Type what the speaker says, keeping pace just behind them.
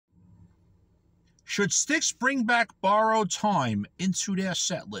Should Styx bring back Borrowed Time into their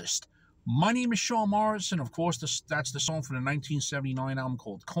set list? My name is Sean Morrison. Of course, that's the song from the 1979 album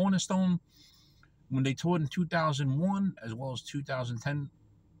called Cornerstone. When they toured in 2001 as well as 2010,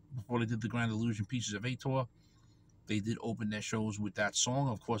 before they did the Grand Illusion Pieces of 8 tour, they did open their shows with that song.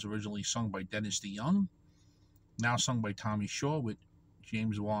 Of course, originally sung by Dennis DeYoung, now sung by Tommy Shaw, with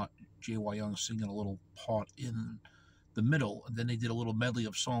J.Y. Young singing a little part in the middle. And then they did a little medley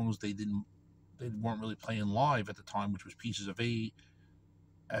of songs they weren't really playing live at the time, which was Pieces of 8,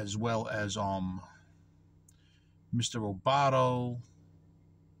 as well as Mr. Roboto.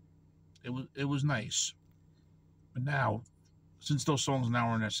 It was nice. But now, since those songs now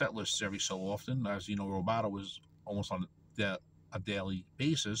are in their set lists every so often, as you know, Roboto was almost on a daily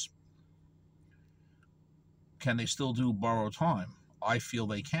basis, can they still do Borrowed Time? I feel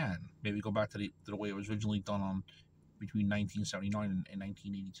they can. Maybe go back to the way it was originally done on between 1979 and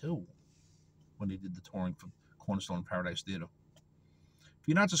 1982, when they did the touring for Cornerstone Paradise Theater. If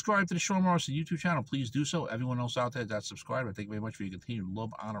you're not subscribed to the Sean Morrison YouTube channel, please do so. Everyone else out there that's subscribed, I thank you very much for your continued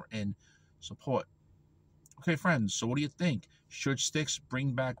love, honor, and support. Okay, friends, so what do you think? Should Styx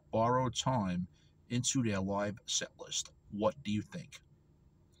bring back Borrowed Time into their live set list? What do you think?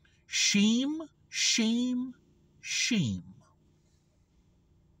 Shame, shame, shame.